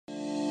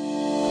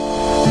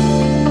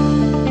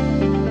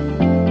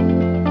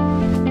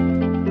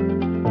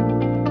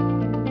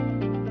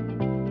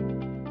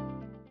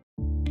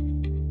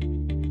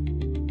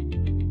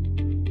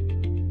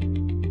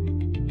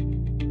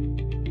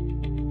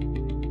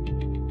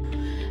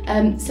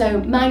So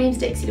my name's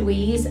Dixie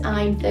Louise,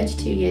 I'm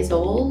 32 years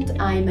old,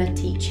 I'm a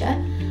teacher.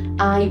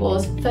 I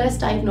was first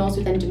diagnosed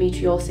with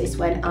endometriosis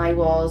when I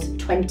was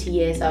 20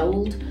 years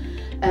old.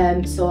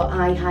 So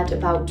I had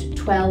about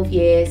 12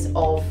 years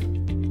of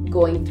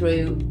going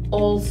through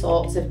all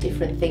sorts of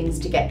different things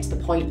to get to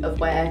the point of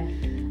where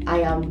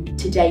I am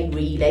today,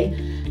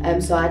 really.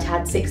 So I'd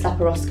had 6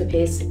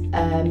 laparoscopies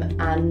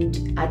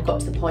and I'd got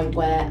to the point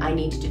where I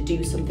needed to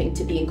do something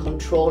to be in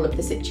control of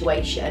the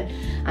situation,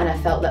 and I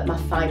felt that my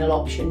final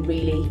option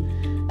really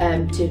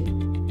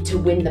to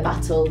win the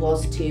battle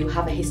was to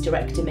have a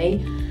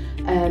hysterectomy.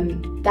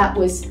 That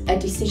was a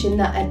decision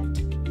that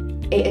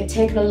it had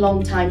taken a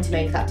long time to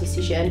make that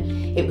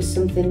decision. It was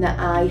something that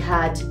I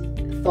had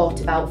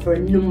thought about for a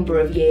number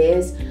of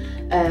years,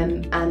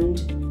 and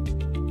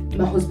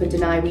my husband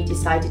and I, we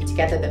decided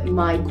together that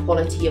my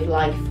quality of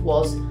life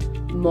was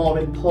more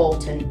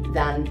important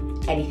than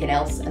anything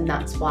else, and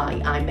that's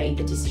why I made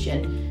the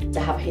decision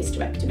to have a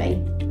hysterectomy.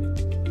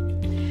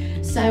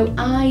 So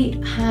I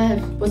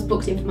was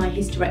booked in for my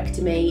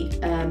hysterectomy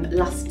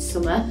last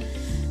summer,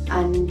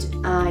 and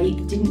I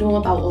didn't know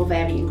about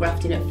ovarian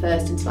grafting at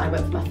first until I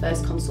went for my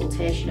first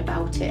consultation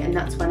about it, and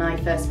that's when I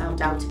first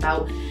found out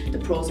about the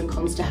pros and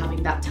cons to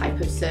having that type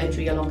of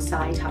surgery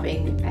alongside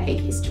having a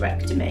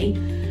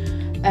hysterectomy.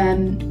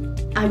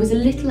 I was a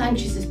little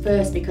anxious at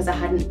first because I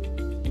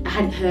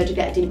hadn't heard of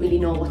it, I didn't really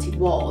know what it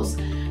was.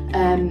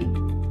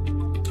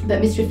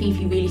 But Mr.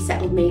 Afifi really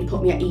settled me,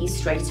 put me at ease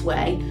straight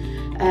away,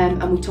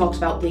 and we talked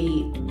about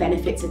the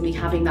benefits of me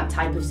having that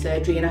type of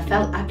surgery, and I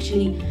felt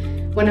actually,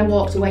 when I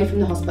walked away from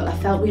the hospital, I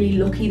felt really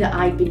lucky that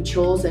I'd been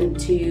chosen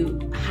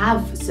to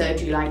have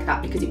surgery like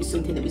that because it was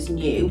something that was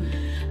new,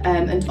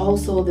 and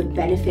also the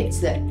benefits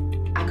that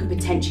I could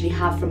potentially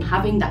have from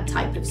having that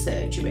type of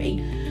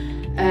surgery.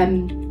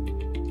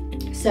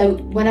 So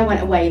when I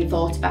went away and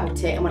thought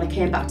about it, and when I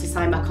came back to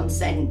sign my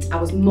consent, I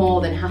was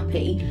more than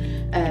happy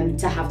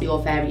to have the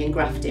ovarian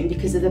grafting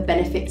because of the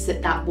benefits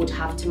that that would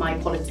have to my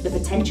quality, the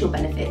potential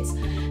benefits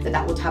that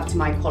that would have to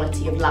my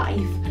quality of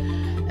life.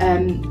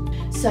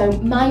 So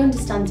my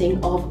understanding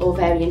of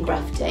ovarian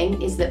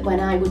grafting is that when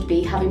I would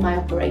be having my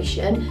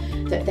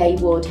operation, that they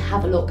would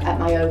have a look at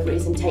my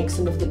ovaries and take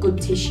some of the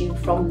good tissue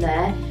from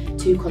there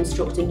to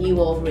construct a new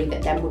ovary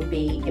that then would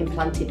be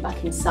implanted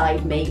back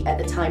inside me at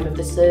the time of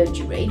the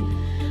surgery.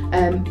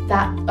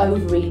 That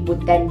ovary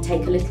would then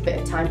take a little bit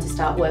of time to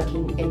start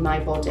working in my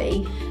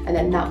body, and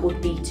then that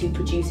would be to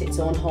produce its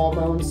own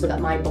hormones so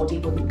that my body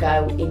wouldn't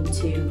go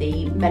into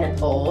the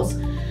menopause.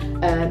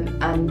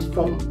 And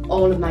from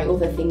all of my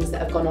other things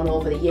that have gone on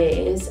over the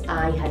years,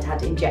 I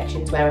had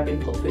injections where I've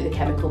been put through the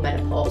chemical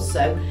menopause,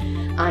 so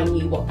I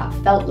knew what that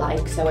felt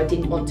like, so I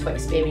didn't want to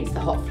experience the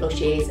hot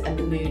flushes and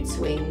the mood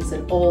swings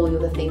and all the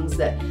other things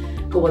that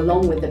go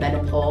along with the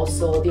menopause.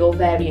 So the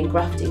ovarian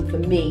grafting for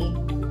me,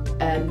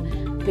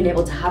 being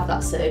able to have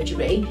that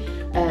surgery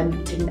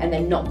and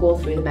then not go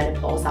through the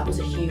menopause, that was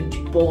a huge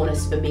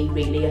bonus for me,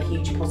 really, a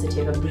huge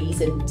positive, a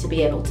reason to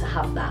be able to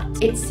have that.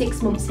 It's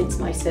 6 months since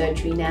my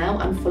surgery now,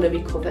 I'm fully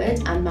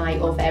recovered and my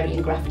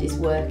ovarian graft is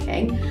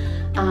working.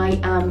 I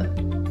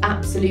am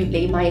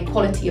absolutely, my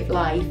quality of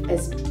life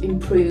has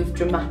improved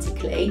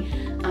dramatically.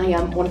 I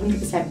am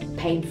 100%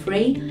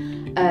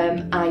 pain-free.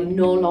 I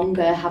no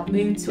longer have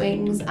mood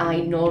swings, I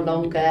no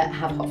longer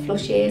have hot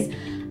flushes,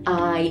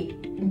 I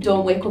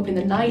don't wake up in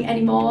the night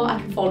anymore, I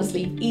can fall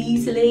asleep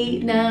easily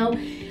now.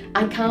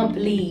 I can't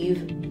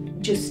believe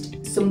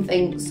just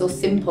something so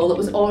simple that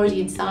was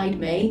already inside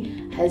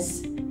me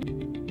has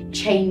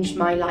changed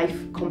my life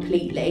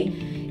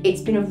completely. It's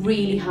been a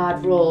really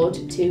hard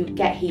road to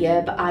get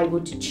here, but I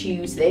would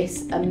choose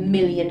this a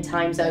million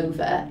times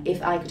over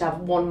if I could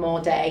have one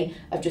more day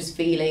of just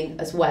feeling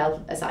as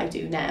well as I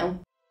do now.